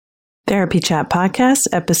Therapy Chat Podcast,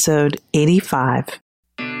 episode 85.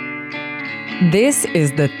 This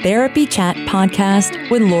is the Therapy Chat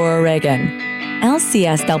Podcast with Laura Reagan,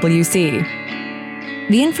 LCSWC.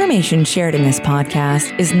 The information shared in this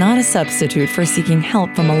podcast is not a substitute for seeking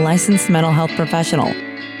help from a licensed mental health professional.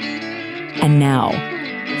 And now,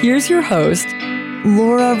 here's your host,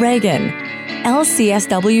 Laura Reagan,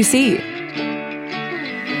 LCSWC.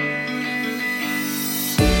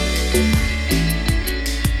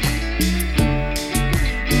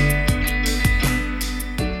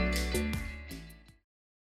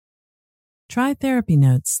 Try Therapy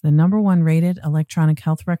Notes, the #1 rated electronic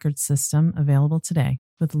health record system available today.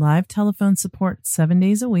 With live telephone support 7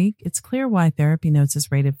 days a week, it's clear why Therapy Notes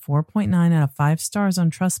is rated 4.9 out of 5 stars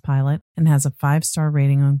on Trustpilot and has a 5-star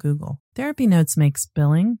rating on Google. Therapy Notes makes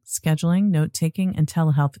billing, scheduling, note-taking, and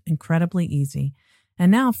telehealth incredibly easy.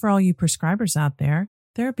 And now, for all you prescribers out there,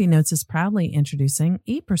 Therapy Notes is proudly introducing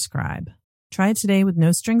ePrescribe. Try it today with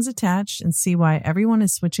no strings attached and see why everyone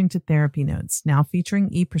is switching to Therapy Notes, now featuring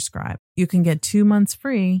ePrescribe. You can get 2 months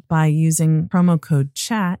free by using promo code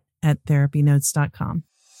CHAT at therapynotes.com.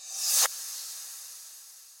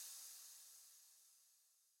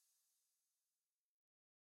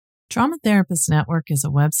 Trauma Therapist Network is a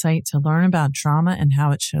website to learn about trauma and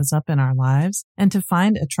how it shows up in our lives and to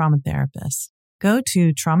find a trauma therapist. Go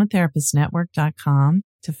to traumatherapistnetwork.com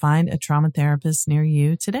to find a trauma therapist near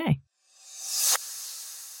you today.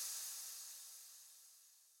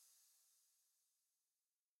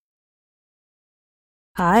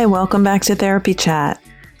 Hi, welcome back to Therapy Chat.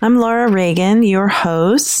 I'm Laura Reagan, your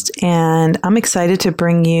host, and I'm excited to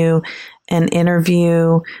bring you an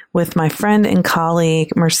interview with my friend and colleague,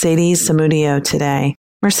 Mercedes Zamudio, today.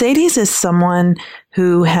 Mercedes is someone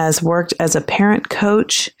who has worked as a parent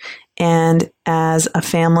coach and as a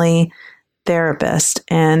family therapist,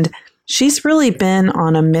 and she's really been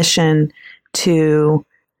on a mission to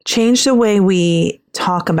change the way we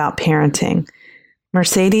talk about parenting.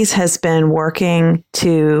 Mercedes has been working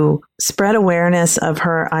to spread awareness of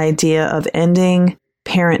her idea of ending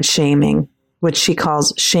parent shaming, which she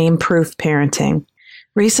calls shame-proof parenting.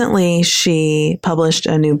 Recently, she published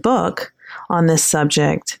a new book on this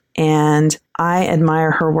subject, and I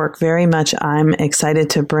admire her work very much. I'm excited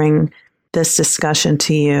to bring this discussion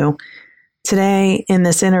to you. Today, in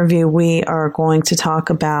this interview, we are going to talk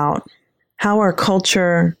about how our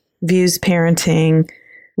culture views parenting,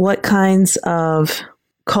 what kinds of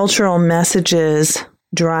cultural messages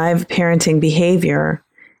drive parenting behavior,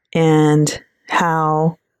 and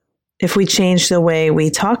how, if we change the way we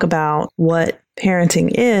talk about what parenting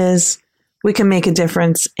is, we can make a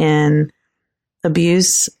difference in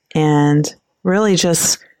abuse and really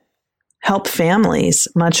just help families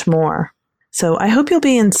much more. So I hope you'll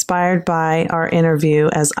be inspired by our interview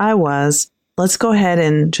as I was. Let's go ahead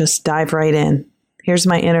and just dive right in. Here's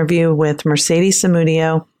my interview with Mercedes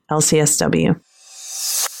Zamudio, LCSW.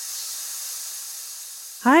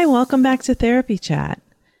 Hi, welcome back to Therapy Chat.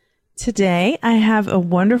 Today, I have a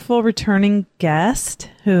wonderful returning guest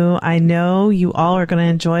who I know you all are going to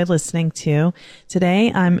enjoy listening to.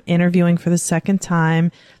 Today, I'm interviewing for the second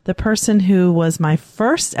time the person who was my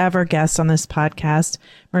first ever guest on this podcast,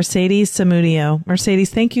 Mercedes Zamudio.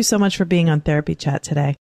 Mercedes, thank you so much for being on Therapy Chat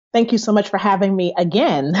today. Thank you so much for having me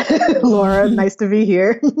again, Laura. Nice to be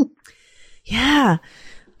here. Yeah,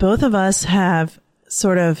 both of us have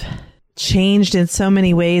sort of changed in so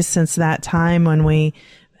many ways since that time when we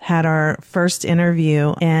had our first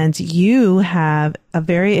interview, and you have a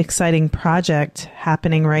very exciting project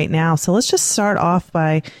happening right now. So let's just start off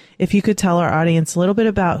by, if you could tell our audience a little bit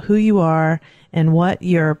about who you are and what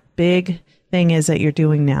your big thing is that you're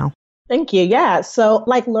doing now. Thank you. Yeah. So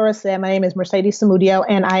like Laura said, my name is Mercedes Zamudio,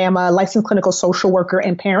 and I am a licensed clinical social worker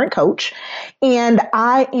and parent coach. And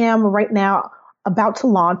I am right now about to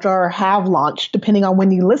launch, or have launched, depending on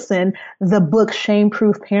when you listen, the book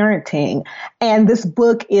Shame-Proof Parenting. And this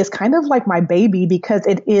book is kind of like my baby because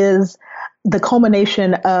it is the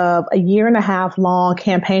culmination of a 1.5 year long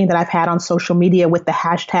campaign that I've had on social media with the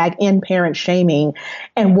hashtag End Parent Shaming.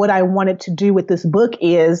 And what I wanted to do with this book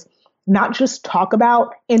is not just talk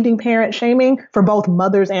about ending parent shaming for both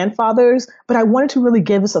mothers and fathers, but I wanted to really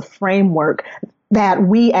give us a framework that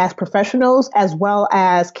we as professionals, as well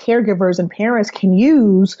as caregivers and parents, can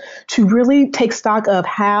use to really take stock of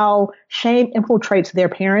how shame infiltrates their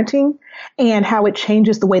parenting and how it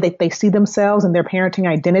changes the way that they see themselves and their parenting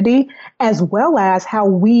identity, as well as how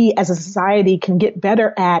we as a society can get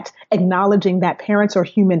better at acknowledging that parents are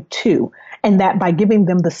human too, and that by giving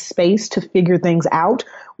them the space to figure things out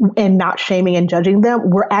and not shaming and judging them,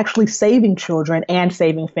 we're actually saving children and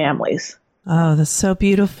saving families. Oh, that's so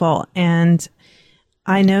beautiful. And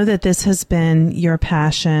I know that this has been your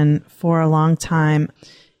passion for a long time,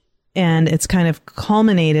 and it's kind of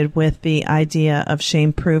culminated with the idea of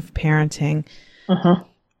shame-proof parenting.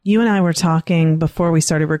 You and I were talking before we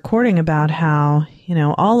started recording about how,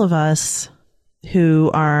 all of us who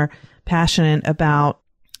are passionate about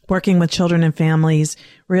working with children and families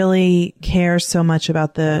really care so much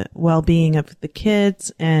about the well-being of the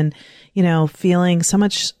kids and, feeling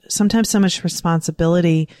sometimes so much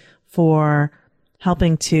responsibility for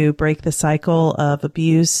helping to break the cycle of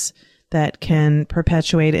abuse that can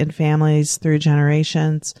perpetuate in families through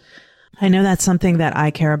generations. I know that's something that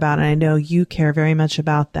I care about, and I know you care very much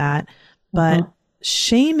about that. But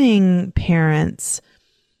shaming parents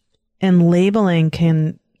and labeling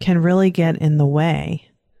can really get in the way.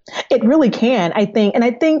 It really can, I think. And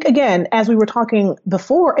I think, again, as we were talking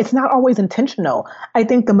before, it's not always intentional. I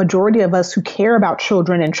think the majority of us who care about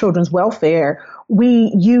children and children's welfare,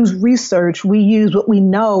 we use research, we use what we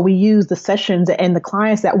know, we use the sessions and the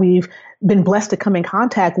clients that we've been blessed to come in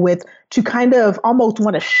contact with to kind of almost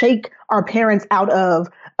want to shake our parents out of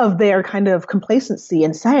their kind of complacency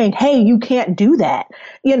and saying, hey, you can't do that,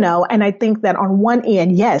 and I think that on one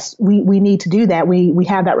end, yes, we need to do that. We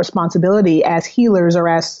have that responsibility as healers or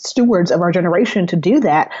as stewards of our generation to do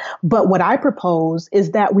that. But what I propose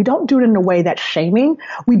is that we don't do it in a way that's shaming.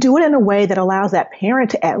 We do it in a way that allows that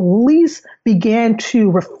parent to at least begin to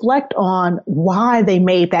reflect on why they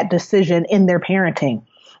made that decision in their parenting.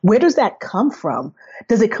 Where does that come from?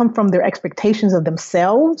 Does it come from their expectations of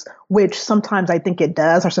themselves, which sometimes I think it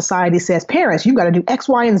does? Our society says, parents, you got to do X,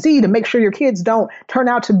 Y, and Z to make sure your kids don't turn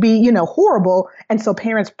out to be, horrible. And so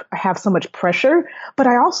parents have so much pressure. But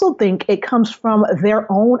I also think it comes from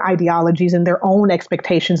their own ideologies and their own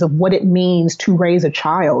expectations of what it means to raise a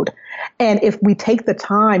child. And if we take the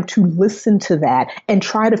time to listen to that and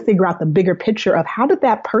try to figure out the bigger picture of how did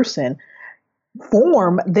that person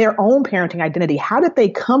form their own parenting identity? How did they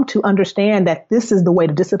come to understand that this is the way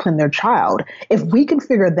to discipline their child? If we can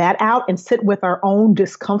figure that out and sit with our own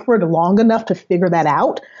discomfort long enough to figure that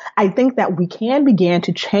out, I think that we can begin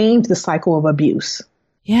to change the cycle of abuse.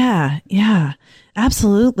 Yeah,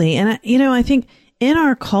 absolutely. And, I think in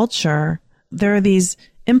our culture, there are these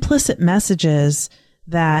implicit messages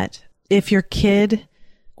that if your kid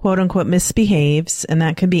quote unquote misbehaves, and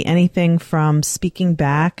that could be anything from speaking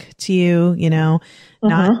back to you,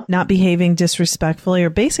 not behaving disrespectfully, or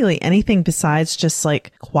basically anything besides just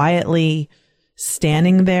like quietly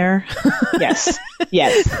standing there. Yes.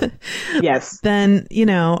 Then,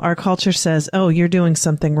 our culture says, oh, you're doing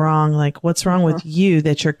something wrong. Like, what's wrong with you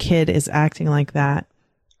that your kid is acting like that?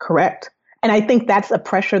 Correct. And I think that's a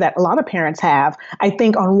pressure that a lot of parents have. I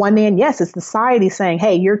think on one end, yes, it's society saying,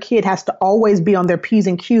 hey, your kid has to always be on their P's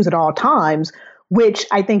and Q's at all times, which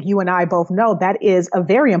I think you and I both know that is a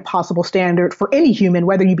very impossible standard for any human,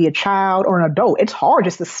 whether you be a child or an adult. It's hard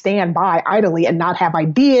just to stand by idly and not have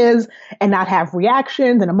ideas and not have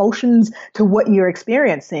reactions and emotions to what you're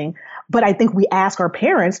experiencing. But I think we ask our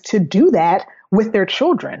parents to do that with their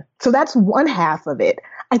children. So that's one half of it.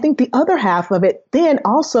 I think the other half of it then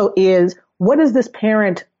also is, what does this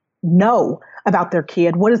parent know about their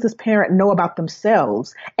kid? What does this parent know about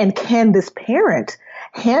themselves? And can this parent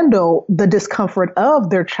handle the discomfort of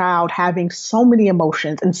their child having so many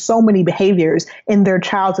emotions and so many behaviors in their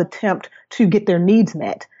child's attempt to get their needs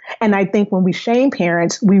met? And I think when we shame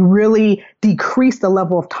parents, we really decrease the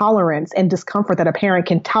level of tolerance and discomfort that a parent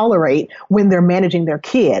can tolerate when they're managing their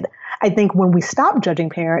kid. I think when we stop judging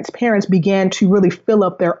parents, parents began to really fill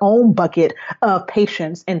up their own bucket of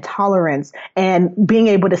patience and tolerance and being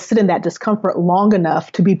able to sit in that discomfort long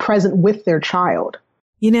enough to be present with their child.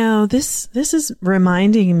 This is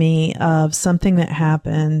reminding me of something that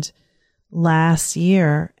happened last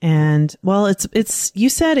year. And well, it's you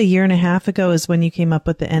said a year and a half ago is when you came up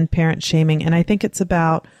with the end parent shaming. And I think it's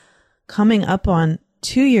about coming up on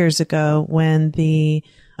 2 years ago when the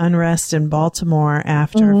unrest in Baltimore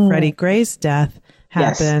after Freddie Gray's death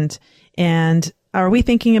happened. Yes. And are we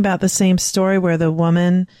thinking about the same story where the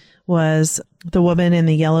woman in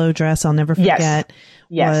the yellow dress, I'll never forget,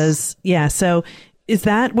 So is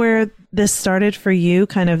that where this started for you,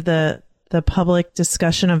 kind of the public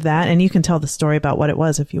discussion of that? And you can tell the story about what it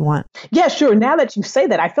was if you want. Yeah, sure. Now that you say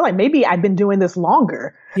that, I feel like maybe I've been doing this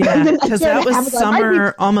longer. Yeah, because that was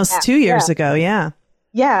summer almost 2 years ago. Yeah.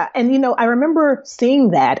 Yeah. And, I remember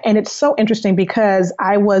seeing that. And it's so interesting because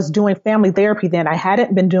I was doing family therapy then. I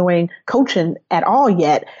hadn't been doing coaching at all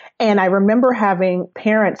yet. And I remember having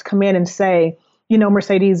parents come in and say,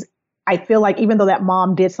 Mercedes, I feel like even though that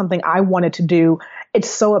mom did something I wanted to do, it's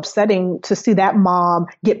so upsetting to see that mom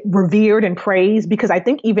get revered and praised, because I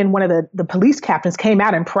think even one of the police captains came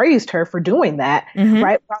out and praised her for doing that,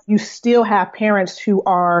 right? You still have parents who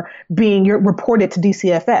are being reported to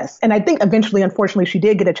DCFS. And I think eventually, unfortunately, she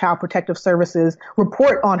did get a Child Protective Services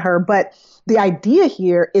report on her. But the idea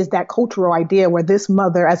here is that cultural idea where this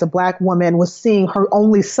mother, as a Black woman, was seeing her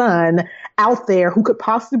only son out there who could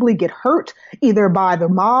possibly get hurt either by the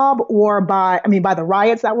mob or by the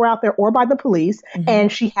riots that were out there or by the police.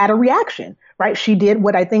 And she had a reaction, right? She did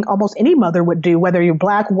what I think almost any mother would do, whether you're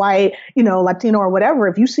Black, white, Latino or whatever.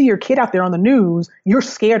 If you see your kid out there on the news, you're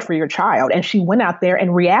scared for your child. And she went out there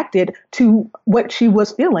and reacted to what she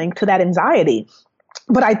was feeling, to that anxiety.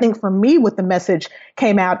 But I think for me, what the message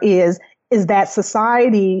came out is that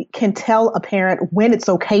society can tell a parent when it's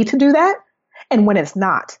okay to do that and when it's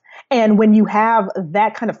not. And when you have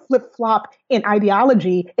that kind of flip-flop in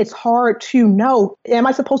ideology, it's hard to know, am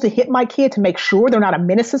I supposed to hit my kid to make sure they're not a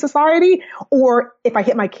menace to society? Or if I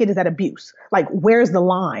hit my kid, is that abuse? Like, where's the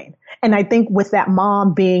line? And I think with that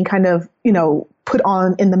mom being kind of, put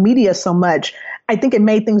on in the media so much, I think it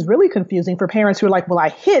made things really confusing for parents who are like, well, I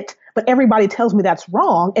hit, but everybody tells me that's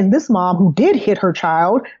wrong. And this mom who did hit her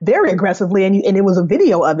child very aggressively, and it was a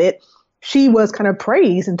video of it, she was kind of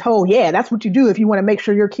praised and told, yeah, that's what you do if you want to make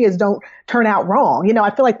sure your kids don't turn out wrong.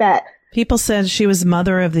 I feel like that. People said she was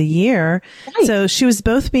Mother of the Year. Right. So she was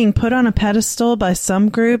both being put on a pedestal by some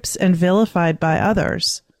groups and vilified by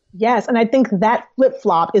others. Yes. And I think that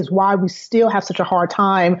flip-flop is why we still have such a hard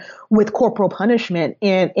time with corporal punishment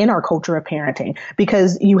in our culture of parenting,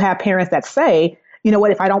 because you have parents that say, you know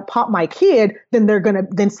what, if I don't pop my kid,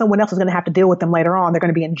 then someone else is going to have to deal with them later on. They're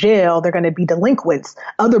going to be in jail. They're going to be delinquents.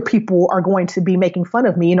 Other people are going to be making fun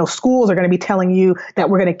of me. Schools are going to be telling you that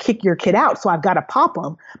we're going to kick your kid out. So I've got to pop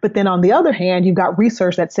them. But then on the other hand, you've got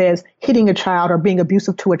research that says hitting a child or being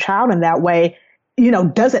abusive to a child in that way,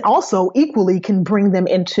 doesn't also equally can bring them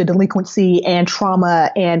into delinquency and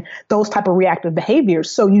trauma and those type of reactive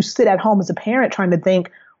behaviors. So you sit at home as a parent trying to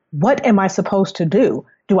think, what am I supposed to do?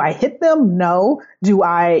 Do I hit them? No. Do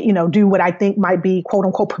I, do what I think might be quote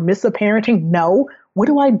unquote permissive parenting? No. What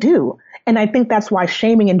do I do? And I think that's why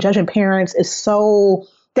shaming and judging parents is so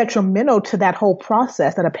detrimental to that whole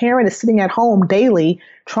process, that a parent is sitting at home daily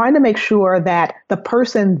trying to make sure that the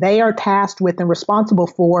person they are tasked with and responsible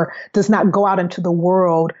for does not go out into the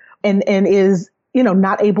world and is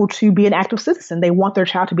not able to be an active citizen. They want their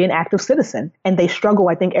child to be an active citizen. And they struggle,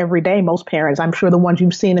 I think, every day. Most parents, I'm sure the ones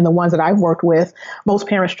you've seen and the ones that I've worked with, most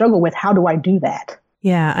parents struggle with, how do I do that?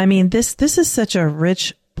 Yeah, this is such a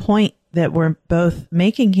rich point that we're both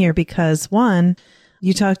making here, because one,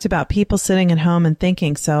 you talked about people sitting at home and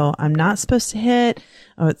thinking, so I'm not supposed to hit.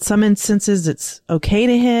 In some instances, it's okay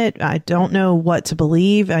to hit. I don't know what to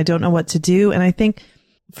believe. I don't know what to do. And I think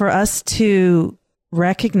for us to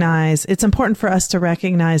it's important for us to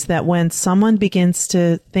recognize that when someone begins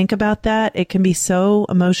to think about that, it can be so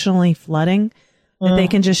emotionally flooding that they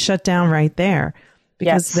can just shut down right there,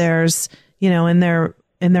 because there's, in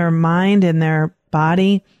their mind, in their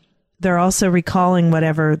body, they're also recalling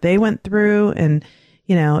whatever they went through. And,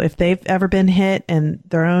 if they've ever been hit and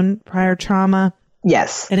their own prior trauma.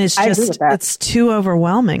 Yes. And it's just, it's too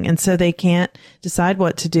overwhelming. And so they can't decide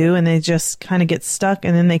what to do, and they just kind of get stuck,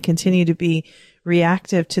 and then they continue to be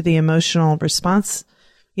reactive to the emotional response,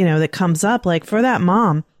 that comes up. Like for that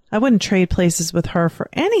mom, I wouldn't trade places with her for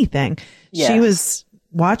anything. Yes. She was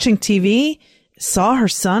watching TV, saw her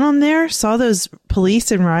son on there, saw those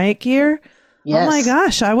police in riot gear. Yes. Oh my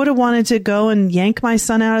gosh, I would have wanted to go and yank my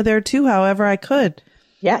son out of there too, however I could.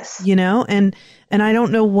 Yes. And I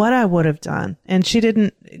don't know what I would have done. And she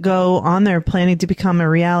didn't go on there planning to become a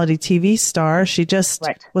reality TV star. She just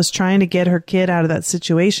was trying to get her kid out of that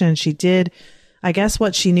situation. She did, I guess,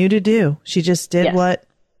 what she knew to do. She just did what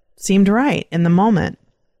seemed right in the moment.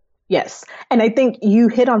 Yes. And I think you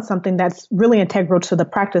hit on something that's really integral to the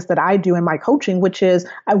practice that I do in my coaching, which is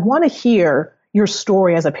I want to hear your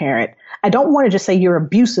story as a parent. I don't want to just say you're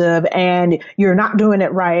abusive and you're not doing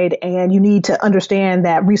it right and you need to understand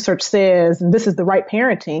that research says and this is the right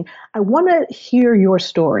parenting. I want to hear your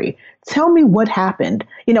story. Tell me what happened,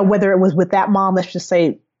 whether it was with that mom, let's just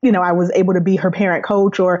say, I was able to be her parent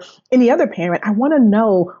coach or any other parent. I want to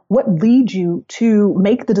know what leads you to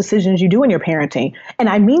make the decisions you do in your parenting? And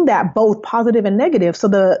I mean that both positive and negative. So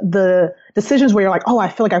the decisions where you're like, oh, I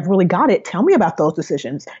feel like I've really got it. Tell me about those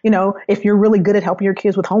decisions. If you're really good at helping your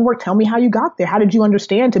kids with homework, tell me how you got there. How did you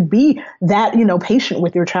understand to be that, patient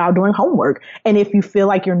with your child doing homework? And if you feel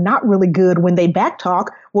like you're not really good when they backtalk,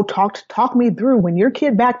 well, talk me through when your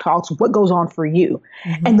kid backtalks, what goes on for you.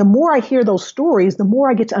 Mm-hmm. And the more I hear those stories, the more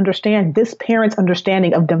I get to understand this parent's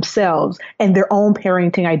understanding of themselves and their own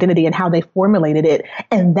parenting identity and how they formulated it.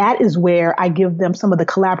 And that is where I give them some of the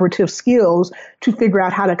collaborative skills to figure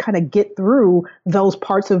out how to kind of get through those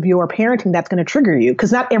parts of your parenting that's going to trigger you.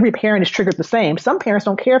 Because not every parent is triggered the same. Some parents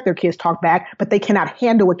don't care if their kids talk back, but they cannot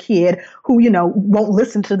handle a kid who, won't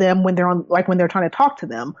listen to them when they're trying to talk to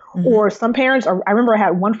them. Mm-hmm. Or some parents I remember I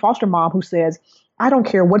had one foster mom who says, I don't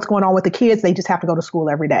care what's going on with the kids. They just have to go to school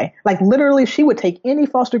every day. Like literally, she would take any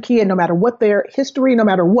foster kid, no matter what their history, no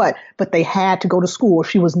matter what, but they had to go to school.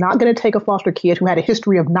 She was not going to take a foster kid who had a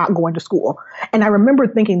history of not going to school. And I remember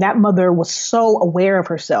thinking that mother was so aware of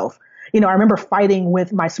herself. I remember fighting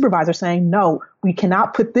with my supervisor saying, no, we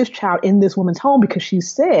cannot put this child in this woman's home because she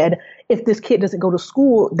said if this kid doesn't go to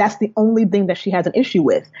school, that's the only thing that she has an issue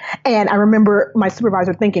with. And I remember my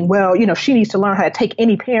supervisor thinking, well, she needs to learn how to take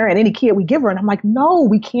any parent, any kid we give her. And I'm like, no,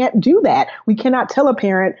 we can't do that. We cannot tell a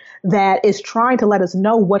parent that is trying to let us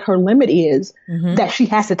know what her limit is, mm-hmm. that she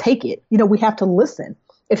has to take it. We have to listen.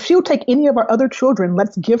 If she'll take any of our other children,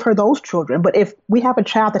 let's give her those children. But if we have a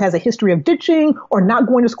child that has a history of ditching or not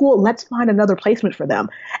going to school, let's find another placement for them.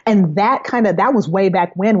 And that was way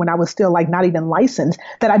back when I was still not even licensed,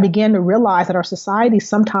 that I began to realize that our society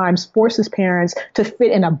sometimes forces parents to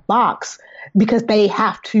fit in a box because they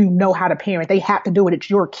have to know how to parent. They have to do it. It's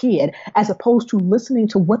your kid, as opposed to listening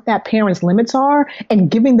to what that parent's limits are and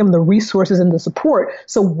giving them the resources and the support.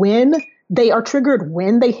 So when they are triggered,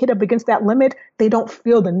 when they hit up against that limit, they don't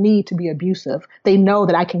feel the need to be abusive. They know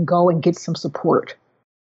that I can go and get some support.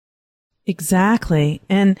 Exactly.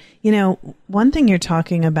 And, one thing you're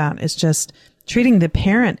talking about is just treating the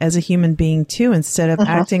parent as a human being too, instead of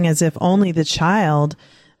acting as if only the child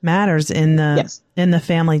matters in the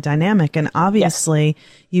family dynamic. And obviously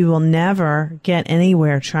you will never get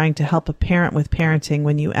anywhere trying to help a parent with parenting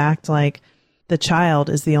when you act like the child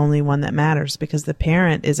is the only one that matters, because the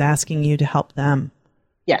parent is asking you to help them.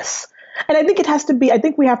 Yes. And I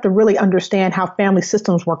think we have to really understand how family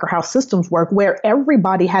systems work, or how systems work, where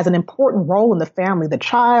everybody has an important role in the family, the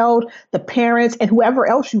child, the parents, and whoever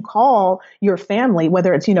else you call your family,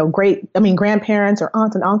 whether it's, grandparents or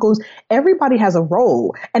aunts and uncles, everybody has a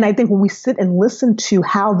role. And I think when we sit and listen to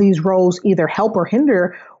how these roles either help or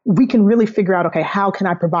hinder, we can really figure out, okay, how can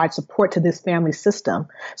I provide support to this family system?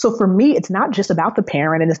 So for me, it's not just about the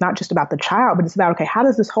parent and it's not just about the child, but it's about, okay, how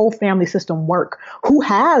does this whole family system work? Who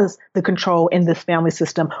has the control in this family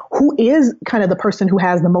system? Who is kind of the person who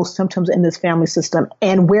has the most symptoms in this family system?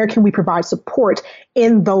 And where can we provide support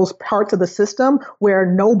in those parts of the system where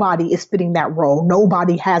nobody is fitting that role?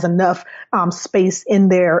 Nobody has enough space in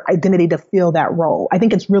their identity to fill that role. I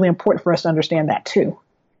think it's really important for us to understand that too.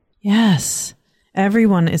 Yes.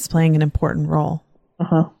 Everyone is playing an important role.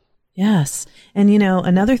 Uh-huh. Yes. And,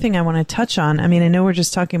 another thing I want to touch on, I know we're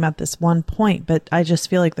just talking about this one point, but I just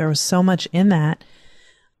feel like there was so much in that.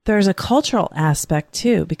 There's a cultural aspect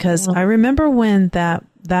too, because I remember when that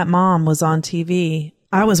mom was on TV,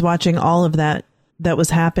 I was watching all of that was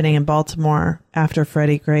happening in Baltimore after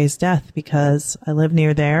Freddie Gray's death, because I live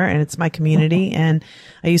near there and it's my community and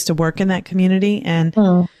I used to work in that community, and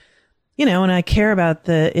and I care about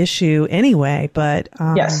the issue anyway, but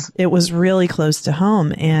yes, it was really close to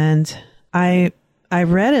home. And I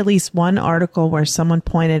read at least one article where someone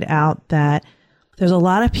pointed out that there's a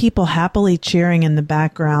lot of people happily cheering in the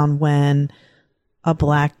background when a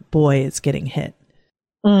black boy is getting hit.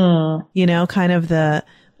 Kind of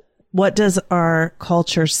what does our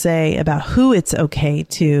culture say about who it's okay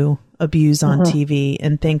to abuse on TV,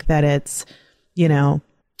 and think that it's,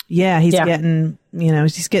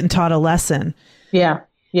 he's getting taught a lesson. Yeah.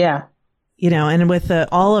 Yeah. And with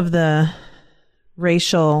all of the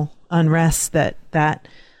racial unrest that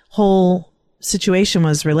whole situation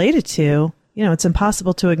was related to, it's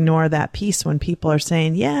impossible to ignore that piece when people are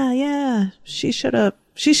saying, she should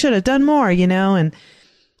have done more, and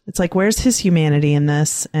it's like, where's his humanity in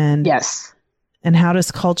this? And yes. And how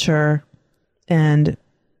does culture and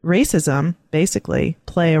racism basically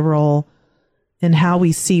play a role in how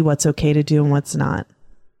we see what's okay to do and what's not?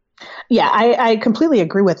 Yeah, I completely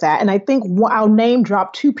agree with that. And I think I'll name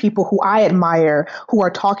drop two people who I admire who are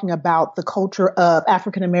talking about the culture of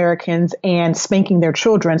African Americans and spanking their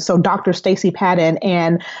children. So Dr. Stacey Patton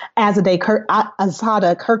and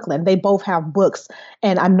Azada Kirkland, they both have books,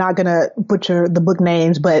 and I'm not going to butcher the book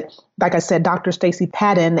names, but like I said, Dr. Stacey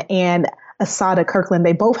Patton and Azada Kirkland,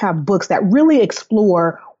 they both have books that really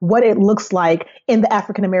explore what it looks like in the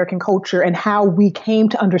African American culture and how we came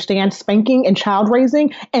to understand spanking and child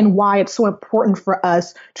raising, and why it's so important for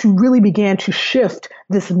us to really begin to shift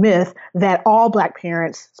this myth that all Black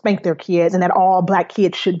parents spank their kids and that all Black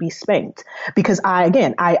kids should be spanked. Because I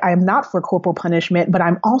am not for corporal punishment, but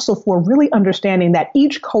I'm also for really understanding that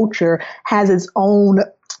each culture has its own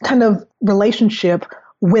kind of relationship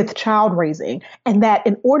with child raising. And that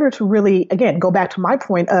in order to really, again, go back to my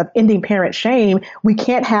point of ending parent shame, we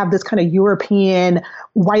can't have this kind of European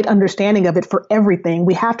white understanding of it for everything.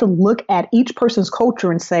 We have to look at each person's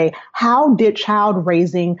culture and say, how did child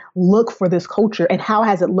raising look for this culture, and how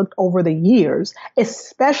has it looked over the years,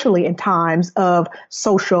 especially in times of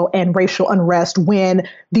social and racial unrest when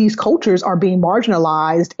these cultures are being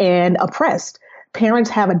marginalized and oppressed. Parents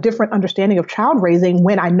have a different understanding of child raising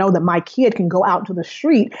when I know that my kid can go out to the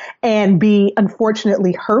street and be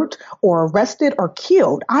unfortunately hurt or arrested or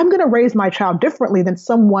killed. I'm going to raise my child differently than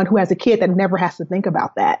someone who has a kid that never has to think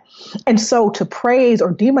about that. And so to praise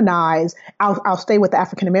or demonize, I'll stay with the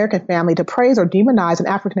African American family, to praise or demonize an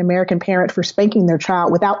African American parent for spanking their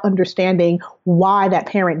child without understanding why that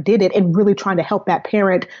parent did it and really trying to help that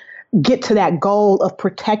parent get to that goal of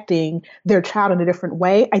protecting their child in a different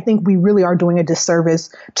way, I think we really are doing a disservice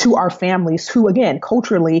to our families who, again,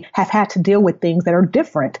 culturally have had to deal with things that are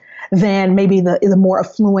different than maybe the more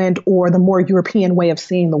affluent or the more European way of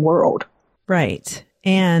seeing the world. Right.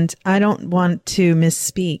 And I don't want to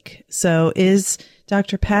misspeak. So is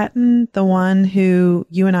Dr. Patton the one who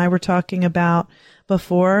you and I were talking about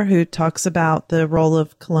before, who talks about the role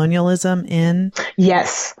of colonialism in?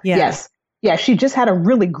 Yes. Yeah. Yes. Yeah, she just had a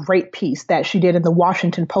really great piece that she did in the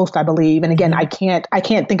Washington Post, I believe. And again, I can't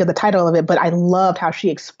think of the title of it, but I loved how she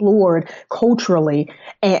explored culturally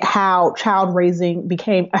and how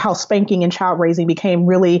how spanking and child raising became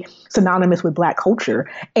really synonymous with Black culture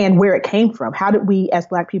and where it came from. How did we as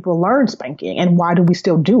Black people learn spanking, and why do we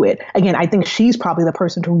still do it? Again, I think she's probably the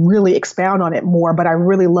person to really expound on it more, but I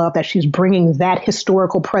really love that she's bringing that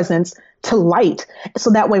historical presence to light.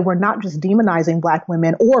 So that way we're not just demonizing Black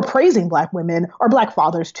women or praising Black women or Black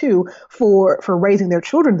fathers too for raising their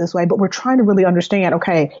children this way, but we're trying to really understand,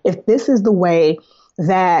 okay, if this is the way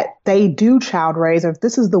that they do child raise, or if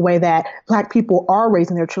this is the way that Black people are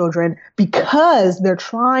raising their children because they're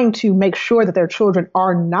trying to make sure that their children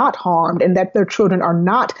are not harmed and that their children are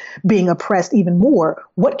not being oppressed even more,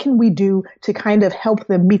 what can we do to kind of help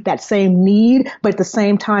them meet that same need, but at the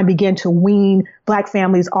same time begin to wean Black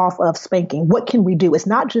families off of spanking? What can we do? It's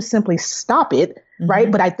not just simply stop it,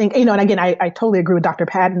 right? But I think, and again, I totally agree with Dr.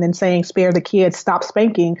 Patton in saying spare the kids, stop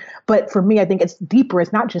spanking. But for me, I think it's deeper.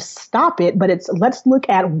 It's not just stop it, but it's let's look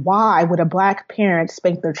at why would a Black parent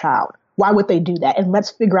spank their child? Why would they do that? And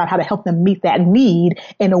let's figure out how to help them meet that need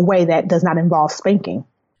in a way that does not involve spanking.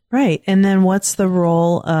 Right. And then what's the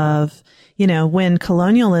role of, when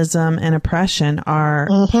colonialism and oppression are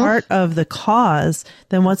part of the cause,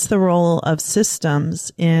 then what's the role of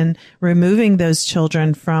systems in removing those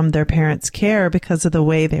children from their parents' care because of the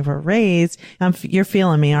way they were raised? You're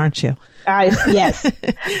feeling me, aren't you? Yes.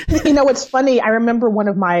 It's funny. I remember one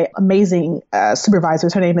of my amazing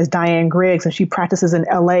supervisors, her name is Diane Griggs, and she practices in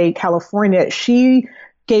LA, California. She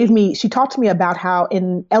talked to me about how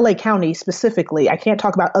in LA County specifically, I can't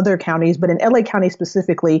talk about other counties, but in LA County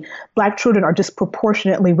specifically, Black children are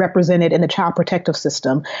disproportionately represented in the child protective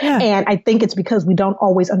system. Yeah. And I think it's because we don't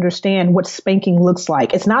always understand what spanking looks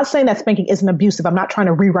like. It's not saying that spanking isn't abusive. I'm not trying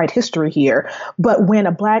to rewrite history here. But when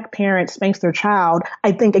a Black parent spanks their child,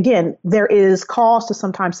 I think, again, there is cause to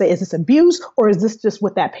sometimes say, is this abuse or is this just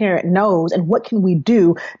what that parent knows? And what can we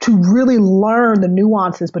do to really learn the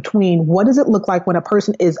nuances between what does it look like when a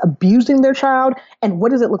person is abusing their child, and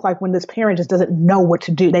what does it look like when this parent just doesn't know what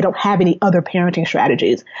to do? They don't have any other parenting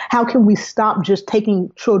strategies. How can we stop just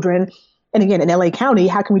taking children, and again, in LA County,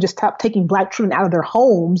 how can we just stop taking Black children out of their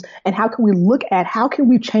homes? And how can we look at how can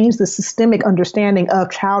we change the systemic understanding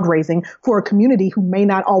of child raising for a community who may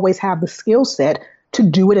not always have the skill set to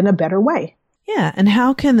do it in a better way? Yeah. And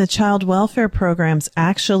how can the child welfare programs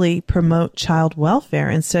actually promote child welfare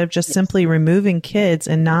instead of just simply removing kids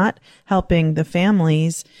and not helping the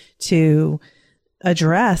families to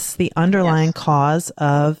address the underlying cause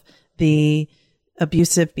of the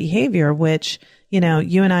abusive behavior, which, you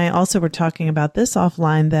and I also were talking about this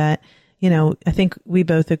offline, that, I think we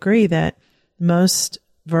both agree that most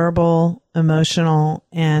verbal, emotional,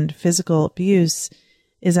 and physical abuse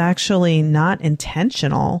is actually not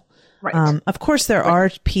intentional. Right. Of course, there are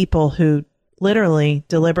people who literally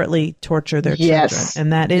deliberately torture their children,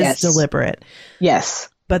 and that is deliberate. Yes.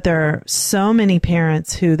 But there are so many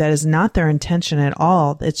parents who that is not their intention at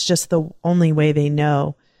all. It's just the only way they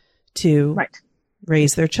know to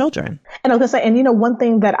raise their children. And I was going to say, and one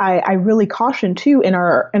thing that I really caution too in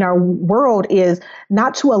our world is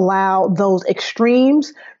not to allow those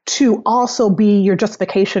extremes to also be your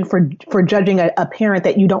justification for judging a parent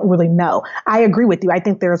that you don't really know. I agree with you. I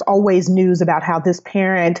think there's always news about how this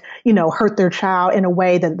parent, hurt their child in a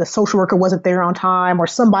way that the social worker wasn't there on time, or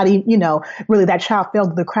somebody, really that child fell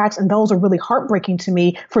through the cracks. And those are really heartbreaking to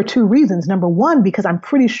me for two reasons. Number one, because I'm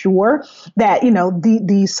pretty sure that,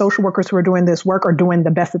 these social workers who are doing this work are doing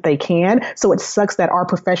the best that they can. So it sucks that our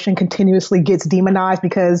profession continuously gets demonized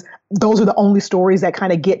because those are the only stories that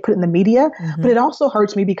kind of get put in the media. Mm-hmm. But it also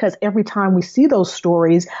hurts me because every time we see those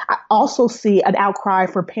stories, I also see an outcry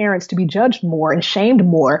for parents to be judged more and shamed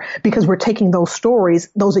more because we're taking those stories,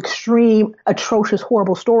 those extreme, atrocious,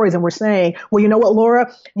 horrible stories, and we're saying, well, you know what,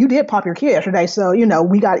 Laura, you did pop your kid yesterday, so,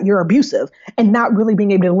 you're abusive, and not really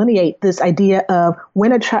being able to delineate this idea of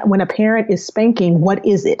when a parent is spanking, what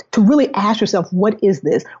is it? To really ask yourself, what is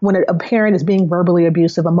this? When a parent is being verbally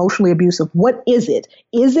abusive, emotionally abusive, what is it?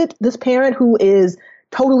 Is it this parent who is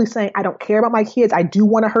totally saying, I don't care about my kids, I do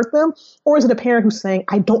want to hurt them? Or is it a parent who's saying,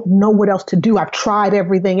 I don't know what else to do, I've tried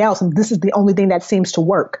everything else, and this is the only thing that seems to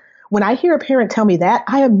work? When I hear a parent tell me that,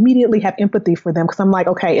 I immediately have empathy for them because I'm like,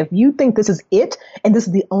 okay, if you think this is it and this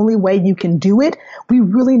is the only way you can do it, we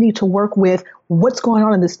really need to work with what's going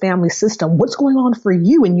on in this family system, what's going on for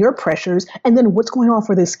you and your pressures, and then what's going on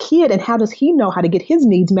for this kid and how does he know how to get his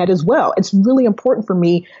needs met as well. It's really important for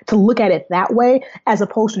me to look at it that way as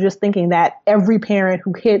opposed to just thinking that every parent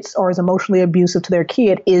who hits or is emotionally abusive to their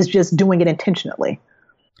kid is just doing it intentionally.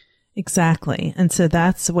 Exactly. And so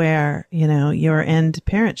that's where, your end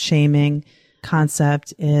parent shaming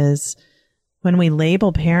concept is when we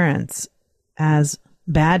label parents as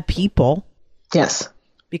bad people. Yes.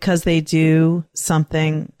 Because they do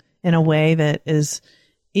something in a way that is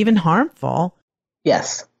even harmful.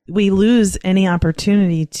 Yes. We lose any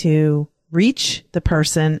opportunity to reach the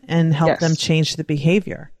person and help them change the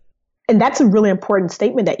behavior. And that's a really important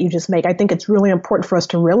statement that you just make. I think it's really important for us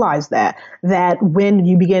to realize that when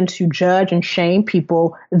you begin to judge and shame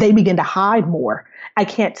people, they begin to hide more. I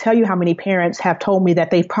can't tell you how many parents have told me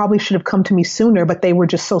that they probably should have come to me sooner, but they were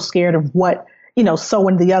just so scared of what so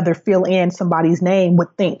and the other fill in somebody's name would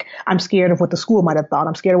think. I'm scared of what the school might have thought.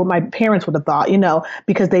 I'm scared of what my parents would have thought,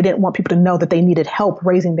 because they didn't want people to know that they needed help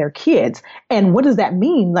raising their kids. And what does that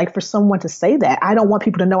mean? Like for someone to say that, I don't want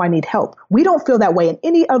people to know I need help. We don't feel that way in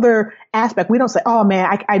any other aspect. We don't say, oh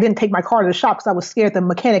man, I didn't take my car to the shop because I was scared the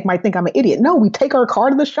mechanic might think I'm an idiot. No, we take our car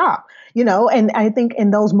to the shop. And I think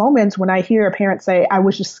in those moments when I hear a parent say, I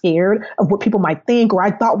was just scared of what people might think, or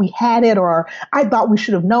I thought we had it, or I thought we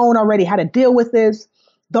should have known already how to deal with this.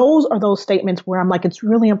 Those are those statements where I'm like, it's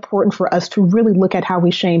really important for us to really look at how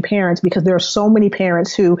we shame parents, because there are so many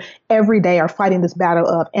parents who every day are fighting this battle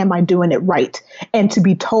of, am I doing it right? And to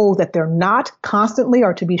be told that they're not constantly,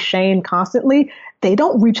 or to be shamed constantly, they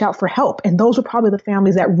don't reach out for help. And those are probably the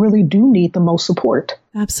families that really do need the most support.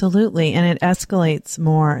 Absolutely. And it escalates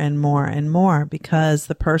more and more and more because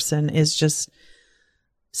the person is just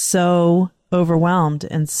so overwhelmed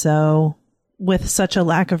and so with such a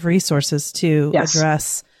lack of resources to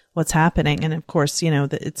address what's happening. And of course,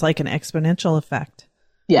 it's like an exponential effect.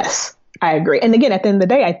 Yes, I agree. And again, at the end of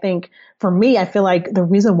the day, I think for me, I feel like the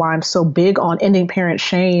reason why I'm so big on ending parent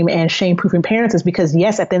shame and shame-proofing parents is because,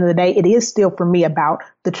 yes, at the end of the day, it is still for me about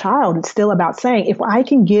the child. It's still about saying, if I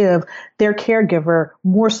can give their caregiver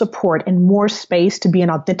more support and more space to be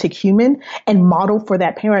an authentic human and model for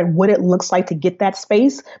that parent what it looks like to get that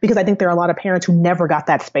space, because I think there are a lot of parents who never got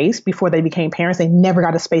that space before they became parents. They never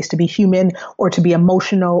got a space to be human or to be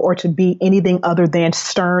emotional or to be anything other than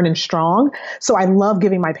stern and strong. So I love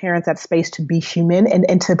giving my parents that space to be human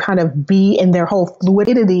and to kind of be in their whole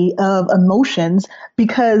fluidity of emotions,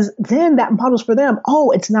 because then that models for them,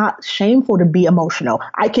 oh, it's not shameful to be emotional.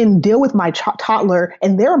 I can deal with my toddler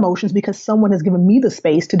and their emotions because someone has given me the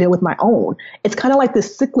space to deal with my own. It's kind of like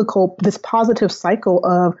this cyclical, this positive cycle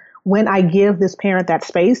of when I give this parent that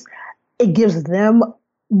space, it gives them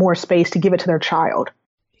more space to give it to their child.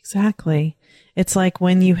 Exactly. It's like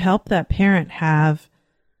when you help that parent have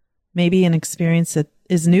maybe an experience that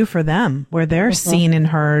is new for them, where they're seen and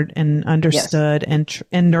heard and understood and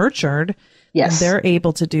nurtured. Yes. And they're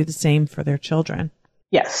able to do the same for their children.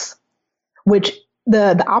 Yes. Which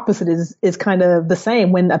the opposite is kind of the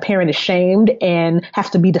same. When a parent is shamed and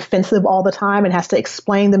has to be defensive all the time and has to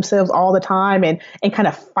explain themselves all the time and kind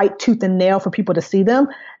of fight tooth and nail for people to see them,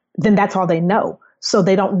 then that's all they know. So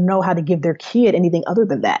they don't know how to give their kid anything other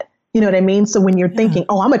than that. You know what I mean? So when you're thinking,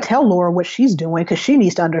 oh, I'm going to tell Laura what she's doing because she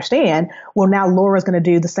needs to understand. Well, now Laura's going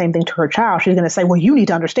to do the same thing to her child. She's going to say, well, you need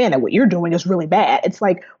to understand that what you're doing is really bad. It's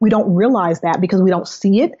like we don't realize that because we don't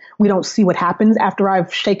see it. We don't see what happens after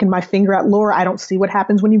I've shaken my finger at Laura. I don't see what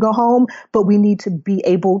happens when you go home. But we need to be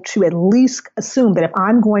able to at least assume that if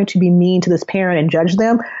I'm going to be mean to this parent and judge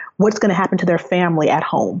them, what's going to happen to their family at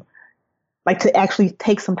home? Like to actually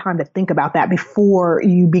take some time to think about that before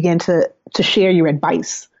you begin to share your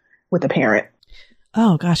advice with a parent.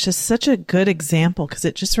 Oh gosh, it's such a good example because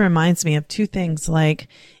it just reminds me of two things. Like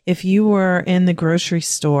if you were in the grocery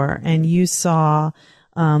store and you saw,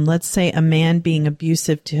 let's say a man being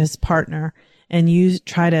abusive to his partner and you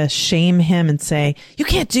try to shame him and say, you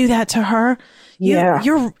can't do that to her.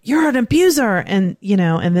 You're an abuser. And,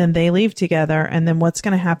 and then they leave together. And then what's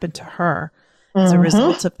going to happen to her as a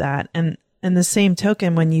result of that? And the same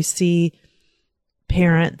token, when you see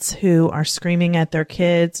parents who are screaming at their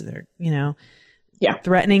kids, they're,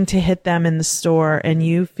 threatening to hit them in the store, and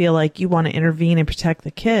you feel like you want to intervene and protect the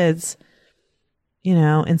kids,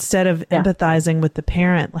 instead of empathizing with the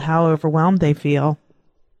parent, how overwhelmed they feel,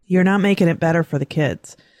 you're not making it better for the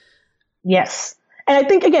kids. Yes. And I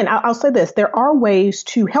think, again, I'll say this, there are ways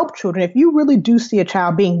to help children. If you really do see a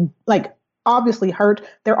child being obviously hurt,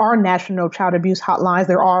 there are national child abuse hotlines.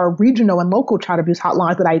 There are regional and local child abuse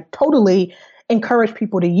hotlines that I totally encourage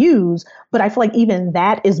people to use. But I feel like even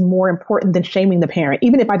that is more important than shaming the parent.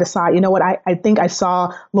 Even if I decide, I think I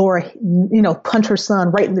saw Laura, punch her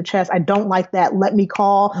son right in the chest. I don't like that. Let me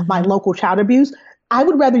call my local child abuse. I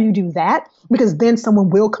would rather you do that because then someone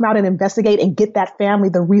will come out and investigate and get that family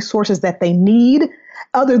the resources that they need,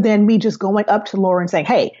 other than me just going up to Laura and saying,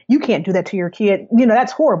 hey, you can't do that to your kid.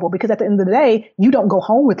 That's horrible, because at the end of the day, you don't go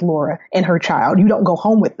home with Laura and her child. You don't go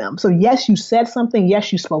home with them. So yes, you said something.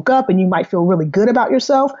 Yes, you spoke up and you might feel really good about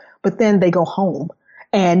yourself, but then they go home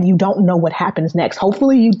and you don't know what happens next.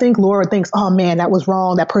 Hopefully you think Laura thinks, oh man, that was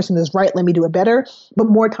wrong. That person is right. Let me do it better. But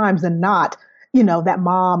more times than not, that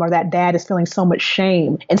mom or that dad is feeling so much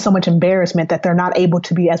shame and so much embarrassment that they're not able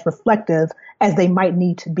to be as reflective as they might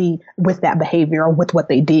need to be with that behavior or with what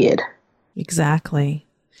they did. Exactly.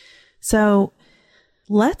 So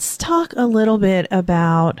let's talk a little bit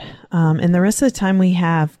about, in the rest of the time we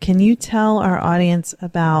have, can you tell our audience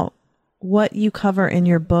about what you cover in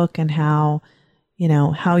your book and how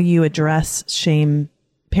you address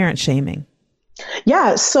parent shaming?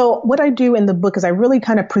 Yeah. So what I do in the book is I really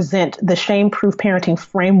kind of present the shame-proof parenting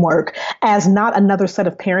framework as not another set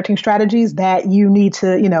of parenting strategies that you need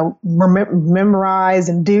to, memorize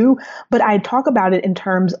and do, but I talk about it in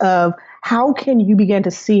terms of how can you begin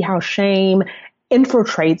to see how shame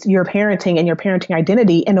infiltrates your parenting and your parenting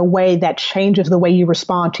identity in a way that changes the way you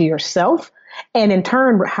respond to yourself, and in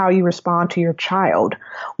turn, how you respond to your child.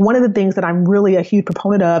 One of the things that I'm really a huge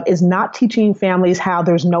proponent of is not teaching families how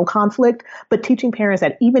there's no conflict, but teaching parents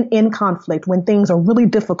that even in conflict, when things are really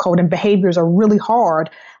difficult and behaviors are really hard,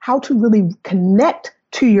 how to really connect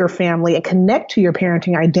to your family and connect to your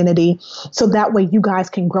parenting identity so that way you guys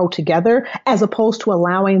can grow together, as opposed to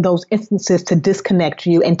allowing those instances to disconnect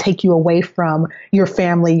you and take you away from your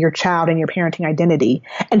family, your child, and your parenting identity.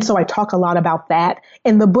 And so I talk a lot about that.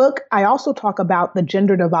 In the book, I also talk about the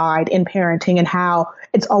gender divide in parenting and how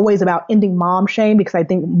it's always about ending mom shame, because I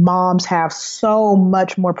think moms have so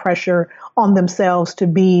much more pressure on themselves to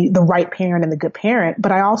be the right parent and the good parent.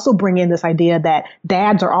 But I also bring in this idea that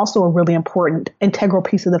dads are also a really important, integral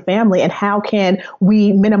piece of the family. And how can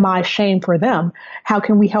we minimize shame for them? How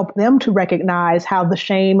can we help them to recognize how the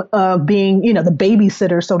shame of being, the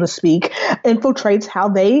babysitter, so to speak, infiltrates how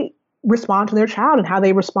they respond to their child and how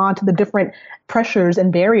they respond to the different pressures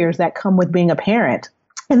and barriers that come with being a parent.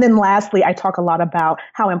 And then lastly, I talk a lot about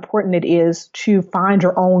how important it is to find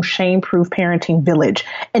your own shame-proof parenting village.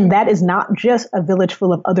 And that is not just a village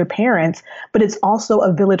full of other parents, but it's also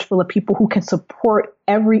a village full of people who can support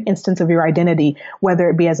every instance of your identity, whether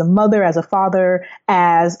it be as a mother, as a father,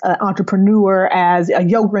 as an entrepreneur, as a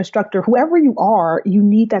yoga instructor, whoever you are, you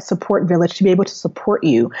need that support village to be able to support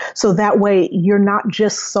you. So that way you're not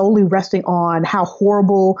just solely resting on how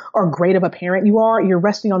horrible or great of a parent you are. You're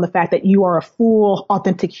resting on the fact that you are a full,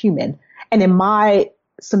 authentic human. And in my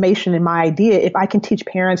summation, in my idea, if I can teach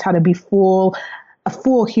parents how to be a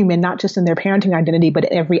full human, not just in their parenting identity, but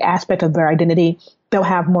every aspect of their identity, they'll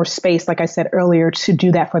have more space, like I said earlier, to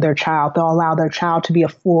do that for their child. They'll allow their child to be a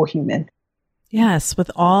full human. Yes,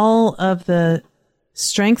 with all of the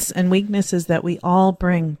strengths and weaknesses that we all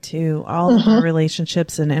bring to all of our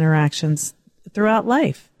relationships and interactions throughout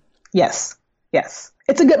life. Yes. Yes.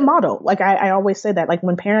 It's a good model. Like I always say that, like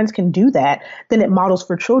when parents can do that, then it models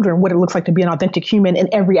for children what it looks like to be an authentic human in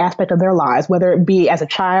every aspect of their lives, whether it be as a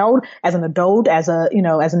child, as an adult, as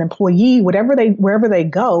an employee, wherever they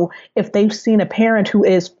go. If they've seen a parent who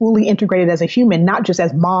is fully integrated as a human, not just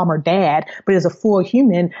as mom or dad, but as a full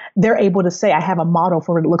human, they're able to say, I have a model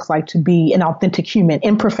for what it looks like to be an authentic human,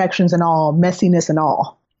 imperfections and all, messiness and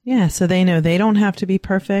all. Yeah. So they know they don't have to be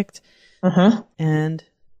perfect. And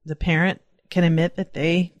the parent can admit that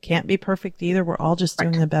they can't be perfect either. We're all just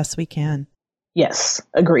doing the best we can. Yes,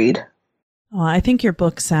 agreed. Well, I think your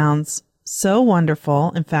book sounds so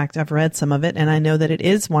wonderful. In fact, I've read some of it and I know that it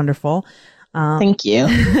is wonderful. Thank you.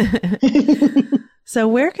 So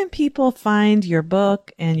where can people find your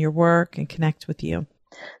book and your work and connect with you?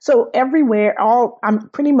 So everywhere, I'm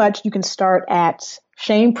pretty much, you can start at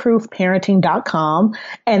shameproofparenting.com.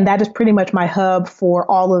 And that is pretty much my hub for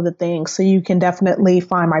all of the things. So you can definitely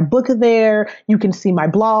find my book there. You can see my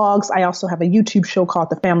blogs. I also have a YouTube show called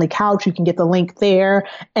The Family Couch. You can get the link there.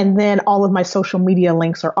 And then all of my social media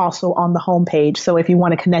links are also on the homepage. So if you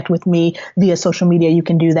want to connect with me via social media, you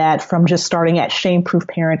can do that from just starting at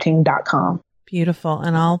shameproofparenting.com. Beautiful.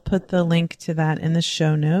 And I'll put the link to that in the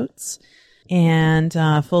show notes. And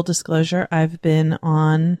full disclosure, I've been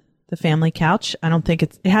on The Family Couch. I don't think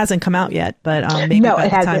it hasn't come out yet, but maybe by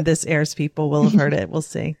the time this airs, people will have heard it. We'll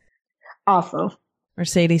see. Awesome.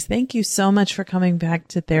 Mercedes, thank you so much for coming back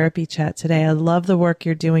to Therapy Chat today. I love the work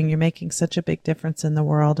you're doing. You're making such a big difference in the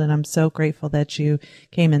world, and I'm so grateful that you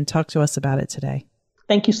came and talked to us about it today.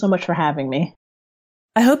 Thank you so much for having me.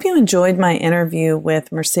 I hope you enjoyed my interview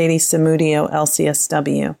with Mercedes Samudio,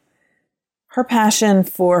 LCSW. Her passion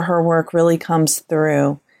for her work really comes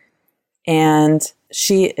through, and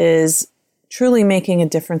she is truly making a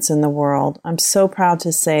difference in the world. I'm so proud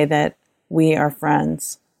to say that we are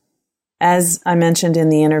friends. As I mentioned in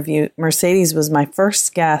the interview, Mercedes was my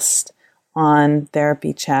first guest on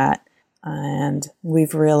Therapy Chat, and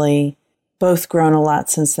we've really both grown a lot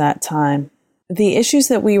since that time. The issues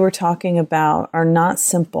that we were talking about are not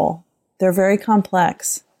simple. They're very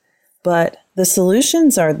complex, but the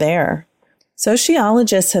solutions are there.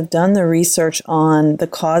 Sociologists have done the research on the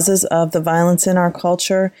causes of the violence in our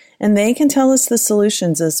culture, and they can tell us the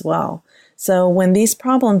solutions as well. So when these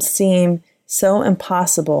problems seem so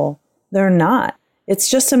impossible, they're not. It's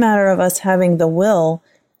just a matter of us having the will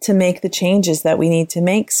to make the changes that we need to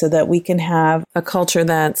make so that we can have a culture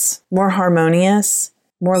that's more harmonious,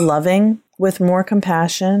 more loving, with more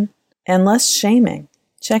compassion, and less shaming.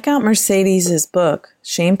 Check out Mercedes' book,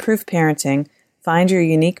 Shame-Proof Parenting. Find your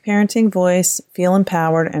unique parenting voice, feel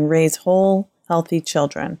empowered, and raise whole, healthy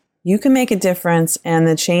children. You can make a difference, and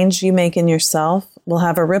the change you make in yourself will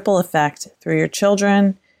have a ripple effect through your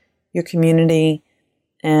children, your community,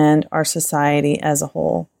 and our society as a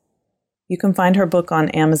whole. You can find her book on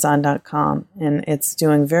Amazon.com, and it's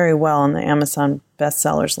doing very well on the Amazon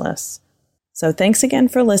bestsellers list. So thanks again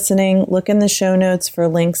for listening. Look in the show notes for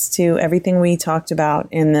links to everything we talked about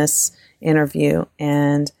in this interview.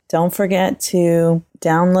 And don't forget to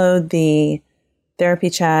download the Therapy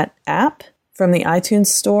Chat app from the iTunes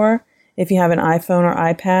store. If you have an iPhone or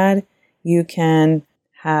iPad, you can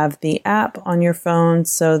have the app on your phone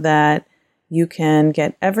so that you can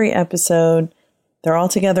get every episode. They're all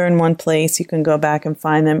together in one place. You can go back and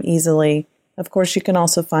find them easily. Of course, you can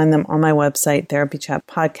also find them on my website,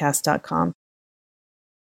 therapychatpodcast.com.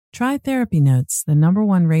 Try Therapy Notes, the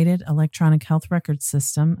 #1 rated electronic health record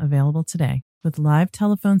system, available today. With live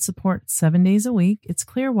telephone support 7 days a week, it's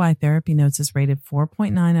clear why Therapy Notes is rated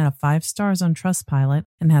 4.9 out of 5 stars on Trustpilot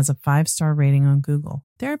and has a 5-star rating on Google.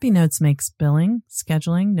 Therapy Notes makes billing,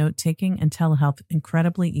 scheduling, note-taking, and telehealth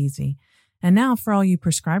incredibly easy. And now, for all you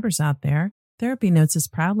prescribers out there, Therapy Notes is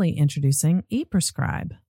proudly introducing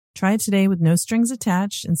ePrescribe. Try it today with no strings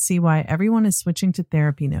attached and see why everyone is switching to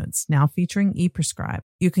Therapy Notes, now featuring ePrescribe.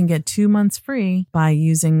 You can get 2 months free by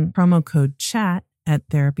using promo code CHAT at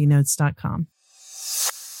therapynotes.com.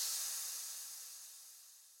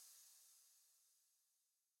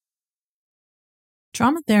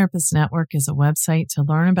 Trauma Therapist Network is a website to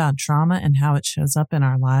learn about trauma and how it shows up in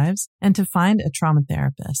our lives and to find a trauma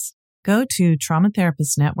therapist. Go to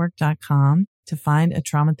traumatherapistnetwork.com to find a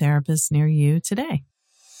trauma therapist near you today.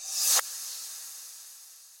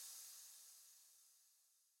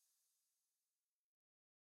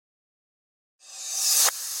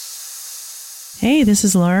 Hey, this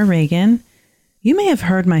is Laura Reagan. You may have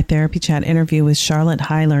heard my Therapy Chat interview with Charlotte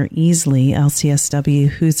Heiler Easley, LCSW,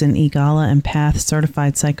 who's an EGALA and PATH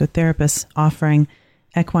certified psychotherapist offering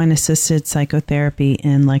Equine Assisted Psychotherapy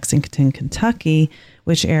in Lexington, Kentucky,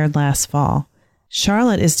 which aired last fall.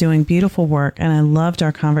 Charlotte is doing beautiful work, and I loved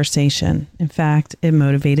our conversation. In fact, it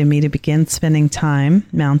motivated me to begin spending time,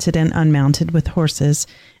 mounted and unmounted, with horses,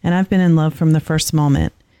 and I've been in love from the first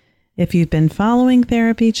moment. If you've been following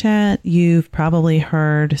Therapy Chat, you've probably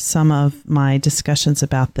heard some of my discussions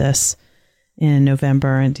about this in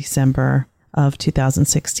November and December of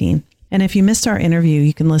 2016. And if you missed our interview,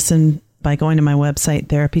 you can listen by going to my website,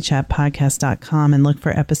 therapychatpodcast.com, and look for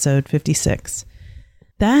episode 56.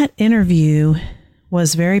 That interview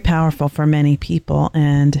was very powerful for many people.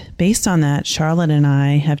 And based on that, Charlotte and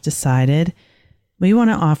I have decided we want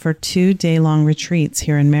to offer 2 day-long retreats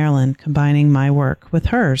here in Maryland, combining my work with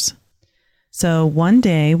hers. So one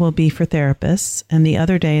day will be for therapists, and the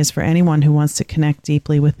other day is for anyone who wants to connect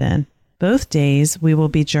deeply within. Both days, we will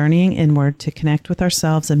be journeying inward to connect with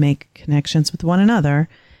ourselves and make connections with one another,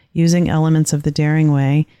 using elements of the Daring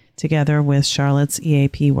Way together with Charlotte's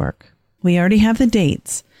EAP work. We already have the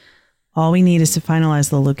dates. All we need is to finalize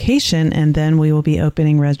the location, and then we will be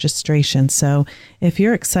opening registration. So if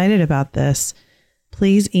you're excited about this,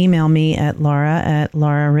 please email me at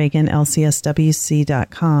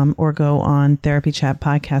laura@laurareaganlcswc.com or go on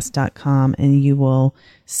therapychatpodcast.com, and you will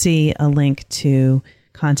see a link to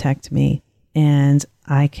contact me. And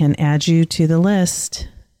I can add you to the list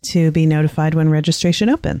to be notified when registration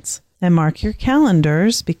opens. And mark your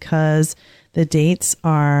calendars, because the dates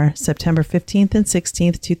are September 15th and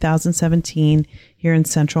 16th, 2017, here in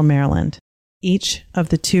Central Maryland. Each of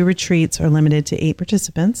the 2 retreats are limited to 8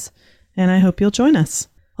 participants, and I hope you'll join us.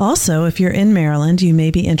 Also, if you're in Maryland, you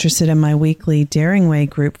may be interested in my weekly Daring Way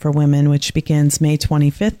group for women, which begins May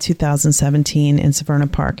 25th, 2017 in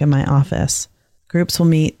Severna Park in my office. Groups will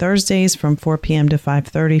meet Thursdays from 4 p.m. to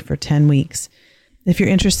 5:30 for 10 weeks. If you're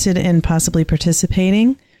interested in possibly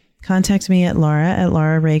participating, contact me at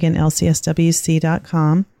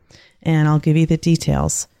laura@laurareaganlcswc.com, and I'll give you the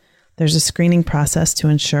details. There's a screening process to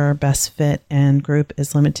ensure best fit, and group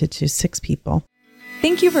is limited to 6 people.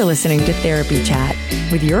 Thank you for listening to Therapy Chat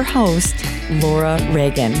with your host, Laura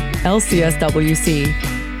Reagan, LCSWC.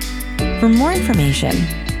 For more information,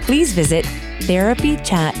 please visit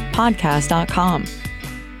therapychatpodcast.com.